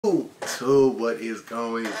Yo, so what is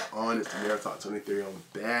going on? It's the Mayor Talk 23. I'm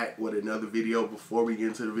back with another video. Before we get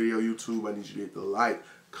into the video, YouTube, I need you to hit the like,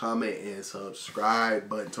 comment, and subscribe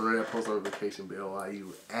button. Turn on that post notification bell while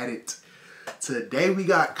you at it. Today we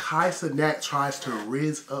got Cenat tries to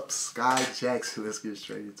RIZZ up Skai Jackson. Let's get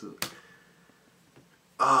straight into it.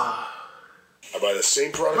 I buy the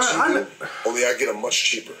same products you do, only I get them much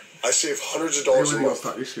cheaper. I save hundreds of dollars a month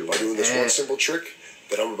by doing this one simple trick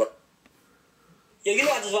that I'm about. Yeah, you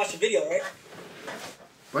know I just watched a video, right?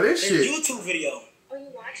 What is shit? YouTube video. Oh, you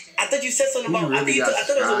watched it? I thought you said something about. Really I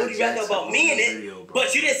thought it was a Woody Raptor about me in it, video,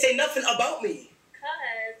 but you didn't say nothing about me.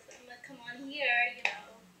 Cause I'm gonna come on here, you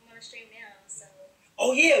know, I'm on a stream now, so.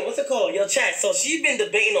 Oh yeah, what's it called? Yo, chat. So she's been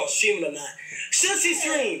debating on streaming or not. Should she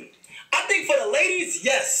stream? I think for the ladies,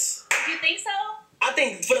 yes. You think so? I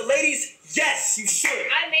think for the ladies, yes, you should.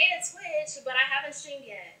 I made a Twitch, but I haven't streamed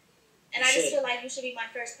yet, and I just feel like you should be my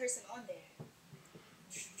first person on there.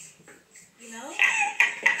 You know?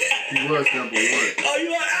 He was number one. Oh, you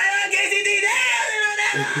want? I can't see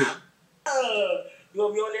that. You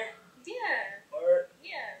want me on there? Yeah. Or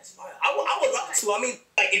yeah. that's fine. I would love to. I mean,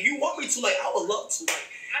 like, if you want me to, like, I would love to. Like,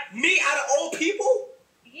 me out of all people.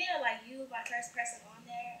 Yeah, like you, my first person on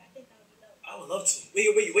there. I think that would be dope. I would love to.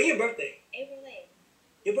 When your birthday? April 8th.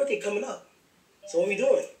 Your birthday coming up. Yeah. So what we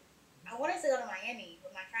doing? I wanted to go to Miami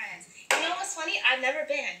with my friends. You know what's funny? I've never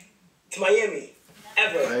been. To Miami.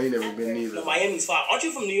 Ever. I ain't never been either. No, Miami's fine. Aren't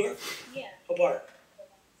you from New York? Yeah. What part?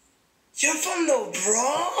 You're from the Bronx?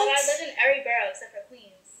 But I lived in every borough except for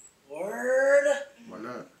Queens. Word? Why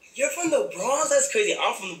not? You're from the Bronx? That's crazy.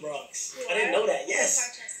 I'm from the Bronx. I didn't know that. Yes.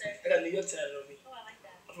 Rochester. I got New York tatted on me. Oh, I like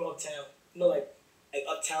that. I'm from uptown. You know, like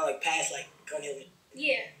uptown, like past, like Gun Hill.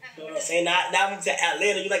 Yeah. You know what I'm saying? Now I'm to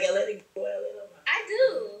Atlanta. You like Atlanta? Go to Atlanta. I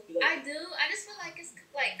do. Like, I do. I just feel like it's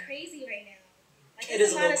like crazy right now. Like it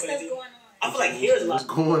there's is a lot of crazy. stuff going on. I feel like here's a lot. What's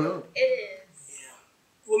going on? It is. Yeah.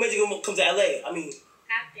 What made you come to LA? I mean,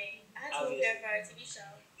 Acting. I had to move there for a TV show.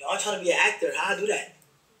 y'all trying to be an actor. How I do that?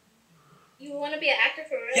 You want to be an actor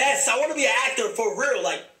for real? Yes, I want to be an actor for real,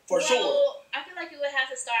 like for sure. I feel like you would have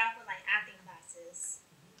to start off with like acting classes,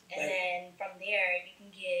 and then from there you can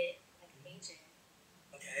get like an agent.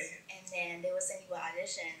 Okay. And then they will send you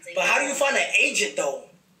auditions. But how do you find an agent though?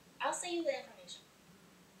 I'll send you the information.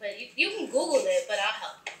 But you can Google it, but I'll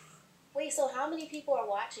help you. Wait, so how many people are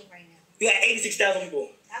watching right now? We got 86,000 people.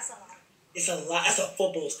 That's a lot. It's a lot. That's a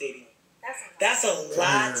football stadium. That's a lot.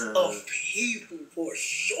 That's a lot of people for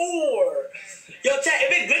sure. Yo, chat,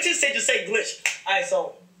 if it glitches, just say glitch. Alright,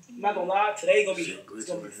 so I'm not gonna lie, today it's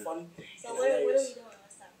gonna be fun. So what are we doing this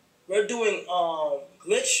time? We're doing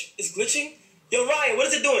glitch. It's glitching. Yo, Ryan, what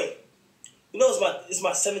is it doing? You know it's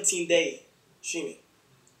my 17th day streaming.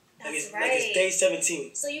 That's Like it's day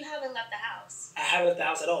 17. So you haven't left the house? I haven't left the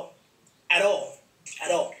house at all. At all. At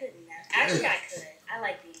all. I couldn't have. Actually, I could. I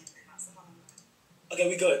like being in the house alone. Okay,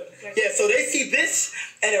 we good. Yeah, so they see this,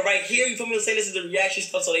 and then right here, you feel me? Saying this is the reaction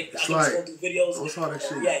stuff, so they It's I like, can do videos. what's all that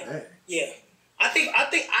shit? Yeah. I think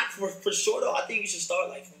for sure though, I think you should start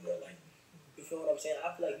like from real, like, you feel what I'm saying?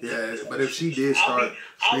 I feel like yeah, but if she did start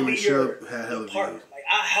streaming, she'll have hella views. Like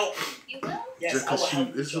I'll help you. You will? Yes, just I will cause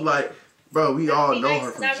help it's you. like, bro, we all know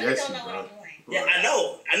her from I really Jesse, don't know bro. what I'm doing. Yeah, I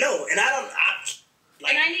know, and I don't.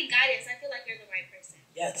 And I need guidance. I feel like you're the right person.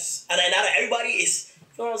 Yes, and not everybody is.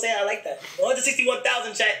 You know what I'm saying? I like that.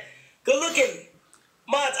 161,000 chat. Good looking.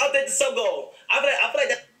 Mods up there to sub goal. I feel like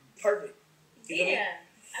that's perfect. You feel me?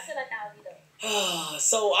 I feel like that would be dope.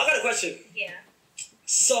 So I got a question. Yeah.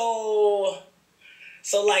 So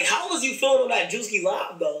like, how was you feeling on that Juicy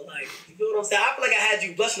Live though? Like, you feel what I'm saying? I feel like I had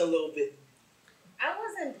you blushing a little bit. I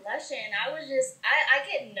wasn't blushing. I was just, I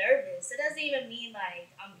get nervous. It doesn't even mean like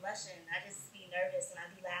I'm blushing. I just be nervous and I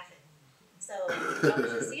be laughing. So I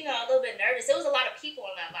was just, you know, a little bit nervous. There was a lot of people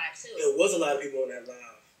on that live too. There was a lot of people on that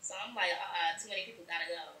live. So I'm like, too many people gotta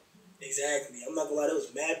go. Exactly. I'm not gonna lie, there was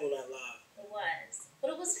mad on that live. It was.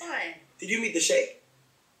 But it was fun. Did you meet the Shay?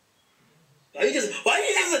 Why did she just roll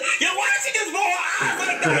her eyes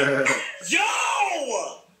like that? Yo,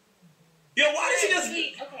 why did she just...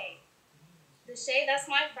 Okay. The Shay, that's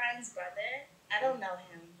my friend's brother. I don't know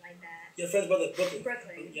him like that. Your friend's brother,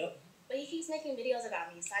 Brooklyn. Yep. But he keeps making videos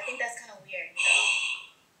about me, so I think that's kind of weird, you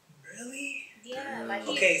know? Really? Yeah, like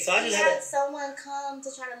okay, so I just had someone come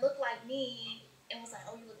to try to look like me and was like,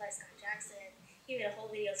 "Oh, you look like Skai Jackson." He made a whole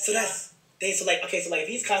video. So if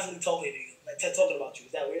he's constantly talking to you, like talking about you,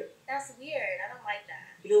 is that weird? That's weird. I don't like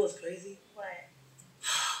that. You know what's crazy? What?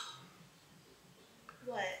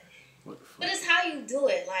 What? What the fuck? But it's how you do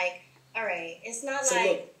it. Like, all right, it's not so like.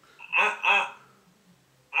 Look,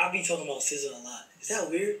 I be talking about SZA a lot. Is that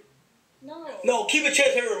weird? No, keep it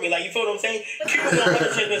transparent with me. Like, you feel what I'm saying? Keep it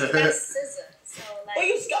 100 transparent. That's scissor. So, like... But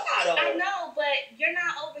you Skai, though. I know, but you're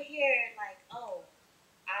not over here, like, oh,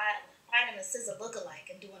 I find him a scissor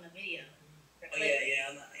lookalike and doing a video. Oh, yeah,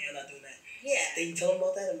 I'm not doing that. Yeah. Did you tell him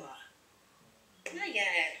about that or not? Not yet.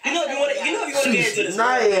 You know if you want to get into this.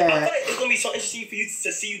 Not yet. I feel like it's going to be so interesting for you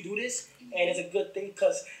to see you do this, and it's a good thing,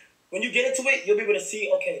 because when you get into it, you'll be able to see,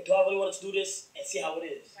 okay, do I really want to do this, and see how it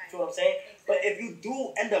is. Right. You know what I'm saying? Exactly. But if you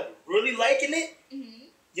do end up really liking it,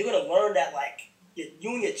 you're going to learn that, like,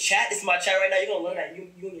 you and your chat, this is my chat right now, you're going to learn that you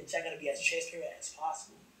and your chat got to be as transparent as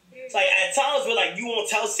possible. It's like, at times where, like, you won't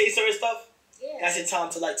say certain stuff, that's your time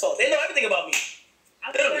to, like, talk. They know everything about me.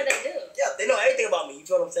 I'm sure they do. Yeah, they know everything about me, you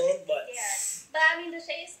feel what I'm saying? But but I mean, the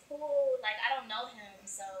Shay's cool. Like, I don't know him,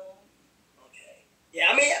 so... Okay. Yeah,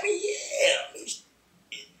 I mean, yeah.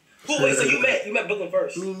 Cool, wait, so you met Brooklyn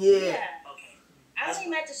first? Yeah. Okay. I only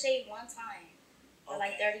met the Shay one time for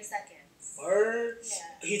like 30 seconds. Words?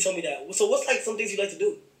 Yeah. He told me that. So what's like some things you like to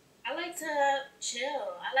do? I like to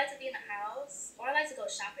chill. I like to be in the house. Or I like to go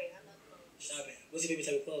shopping. I love clothes. Shopping. What's your favorite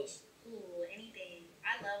type of clothes? Ooh, anything.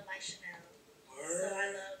 I love like Chanel. Word. So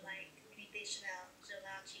I love like anything Chanel,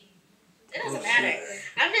 Givenchy. It doesn't matter.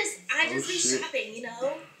 I just be shopping, you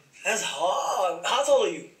know? That's hard. How tall are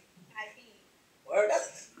you? 5 feet. Word.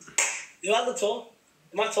 Do I look tall?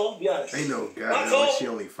 Am I tall? Be honest. Ain't no goddamn. She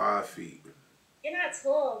only 5 feet. You're not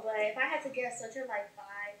tall, but if I had to guess, what you're like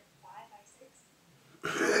 5'6"?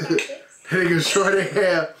 5'6"? Nigga, short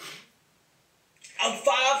hair. I'm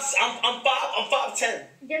 5'10".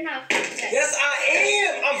 You're not 5'10". Yes, I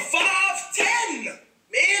am. I'm 5'10",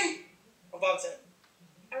 man. I'm 5'10".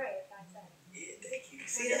 All right, you're 5'7". Yeah, thank you.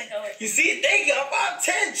 We're gonna go with you see it? Thank you. I'm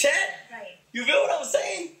 5'10", chat. Right. You feel what I'm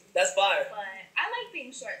saying? That's fire. But I like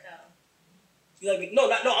being short though. You like me?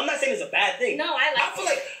 No, I'm not saying it's a bad thing. No, I feel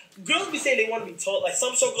like girls be saying they want to be tall. Like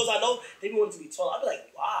some short girls I know, they be wanting to be tall. I be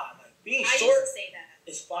like, wow, like being short. I used to say that.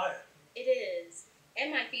 It's fire. It is.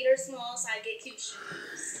 And my feet are small, so I get cute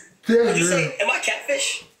shoes. You say, am I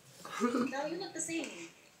catfish? No, you look the same.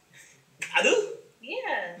 I do?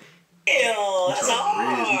 Yeah. Ew, that's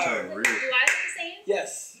hard. Do I look the same?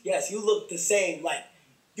 Yes, you look the same. Like,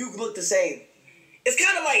 you look the same. It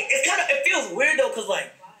feels weird though, cause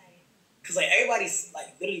like everybody's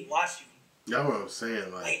like literally watch you. That's what I'm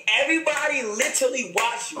saying. Like everybody literally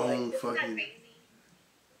watch you. Like, fucking.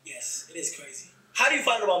 Yes, it is crazy. How do you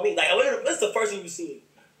find out about me? Like, what's the first thing you've seen?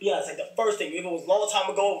 Be honest, like the first thing. If it was a long time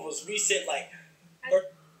ago, if it was recent, like.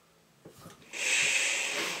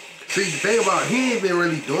 See, the thing about he ain't been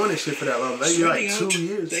really doing this shit for that long. Maybe like 2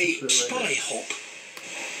 years. They probably hope.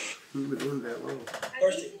 He's been doing that long. I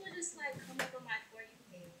think he would just like come up on my For You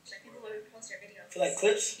page. Like people would repost your videos. For like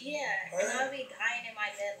clips? Yeah. And I would be dying in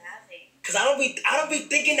my bed laughing. Cause I don't be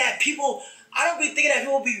thinking that people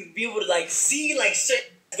be able to like see like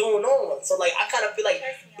shit going on. So like I kind of feel like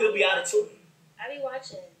it'll be out of tune. I be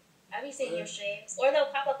watching. I be seeing your streams, or they'll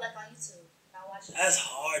pop up like on YouTube. I'll watch it. That's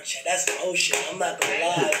hard, chat. That's motion. I'm not gonna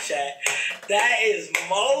lie, chat. That is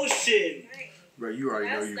motion. Right. Bro, you already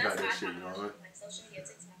know you got that shit, you know, right? Like social media,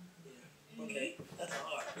 TikTok. Yeah. Okay, that's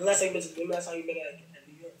hard. When last time you been at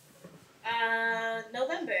New York?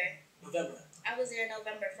 November. I was there in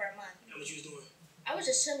November for a month. How much you was doing? I was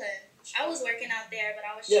just chilling. I was working out there, but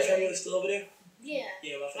I was chilling. Yeah, family was still over there? Yeah.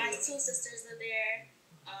 Yeah, my family. My 2 sisters live there.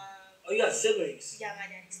 Oh, you got siblings? Yeah, my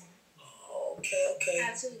daddy's son. Oh, okay. I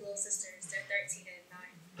have 2 little sisters. They're 13 and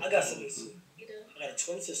 9. I got siblings too. You do? I got a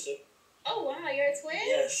twin sister. Oh, wow. You're a twin?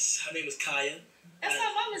 Yes. Her name is Kaya. That's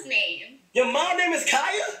my mama's name. Your mom's name is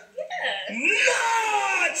Kaya? Yeah.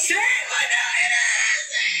 No! Chat!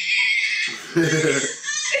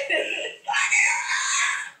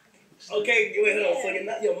 Okay, wait, hold on. So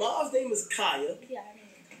your mom's name is Kaya. Yeah, her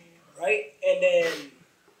name is Kaya. Right? And then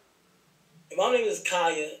your mom's name is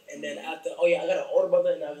Kaya, and then after, I got an older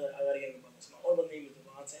brother and I got a younger brother. So my older brother name is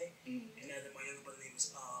Devontae, and then my younger brother name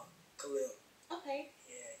is Khalil. Okay.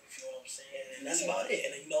 Yeah, you feel what I'm saying? And that's about it.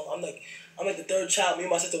 And I'm like the 3rd child. Me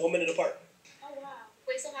and my sister 1 minute apart. Oh wow.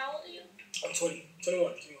 Wait, so how old are you? I'm 21.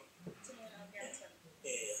 21.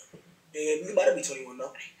 Yeah. Yeah, you better be 21 though. I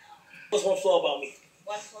know. What's one flaw about me?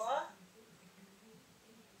 One flaw?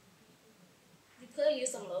 You could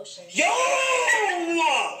use some lotion. Yo!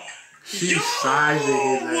 She's sizing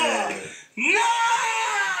his ass. No!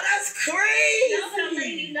 That's crazy! No, but I'm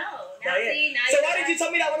letting you know. Now so why did you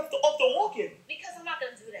tell me that off the walk-in? Because I'm not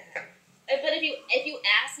gonna do that. But if you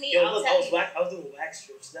ask me, Yo, I'll tell you. I was doing wax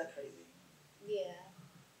strips. Is that crazy? Yeah.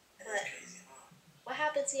 That's crazy, huh? What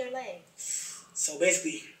happened to your leg? So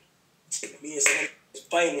basically, me and someone was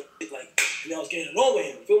fighting, like, I was getting along with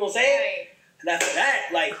him. You feel what I'm saying? Right. And after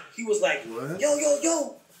that, like, he was like, what?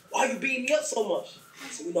 yo, why you beating me up so much?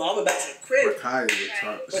 So, you know, I went back to the crib. Right.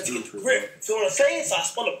 Went to the grip. Feel what I'm saying? So I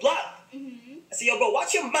spun the block. I said, yo, bro,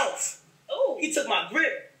 watch your mouth. Oh. He took my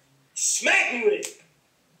grip, smacked me with it.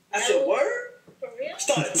 I said, word? For real?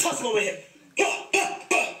 Started tussling with him.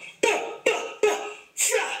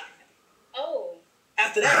 Oh.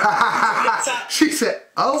 After that, she said,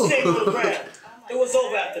 oh. It was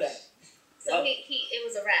over after that. So it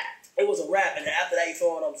was a wrap. It was a wrap, and then after that, you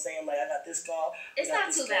feel what I'm saying? Like, I got this car. It's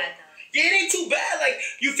not too bad, though. Yeah, it ain't too bad. Like,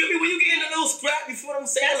 you feel me? When you get in a little scrap, you feel what I'm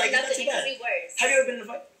saying? That's like, nothing. it's not too bad. It could be worse. Have you ever been in a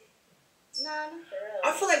fight? Nah, not for real.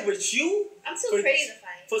 I feel like with you, I'm too crazy to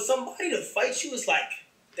fight. For somebody to fight you, it's like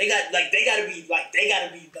they gotta be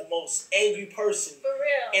the most angry person for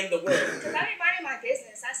real in the world. Because I be minding my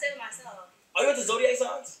business. I say to myself, are you into zodiac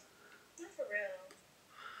signs? Not for real.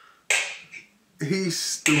 He's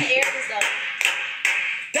stupid. Aries though.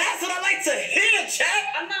 That's what I like to hear,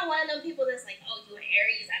 chat. I'm not one of them people that's like, oh, you an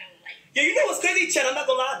Aries, I don't like you. Yeah, you know what's crazy, chat? I'm not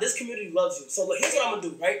gonna lie, this community loves you. So look, here's what I'm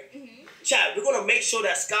gonna do, right? Chat, we're gonna make sure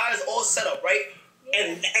that Skai is all set up, right?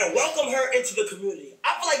 Yeah. And welcome her into the community.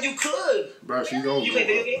 I feel like you could. Bro, she's going. You play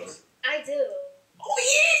video games? I do. Oh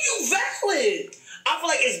yeah, you valid. I feel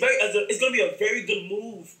like it's gonna be a very good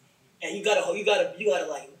move. And you gotta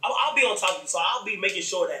like, I'll be on top of you, so I'll be making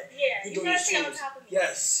sure that you gotta stay on top of me.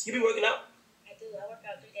 Yes. You be working out? I do. I work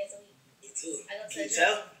out 3 days a week. Me too. I go to Can the you gym.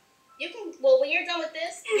 tell? You can. Well, when you're done with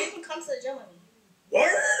this, you can come to the gym with me.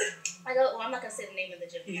 Word? I go. Well, I'm not gonna say the name of the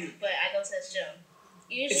gym, but I go to this gym.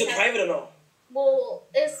 Is it private or no? Well,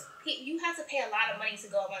 you have to pay a lot of money to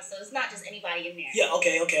go at once, so it's not just anybody in there. Yeah.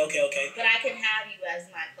 Okay. But I can have you as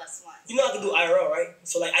my +1. You know I can do IRL, right?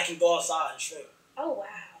 So like I can go outside and straight. Oh wow.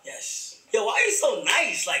 Yes. Yo, why are you so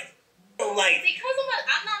nice? Like, because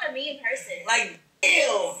I'm not a mean person. Like,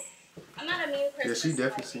 damn. I'm not a mean person. Yeah, she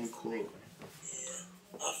definitely seemed cool.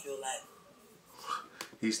 Yeah, I feel like.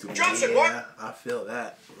 He's stupid. Drop it, yeah, I feel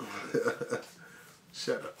that.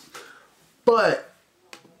 Shut up. But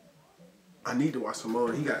I need to watch some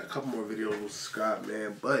more. He got a couple more videos with Scott,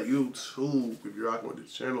 man. But you too, if you're rocking with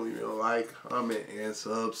the channel, you know, like, comment, and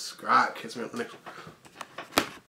subscribe. Catch me on the next one.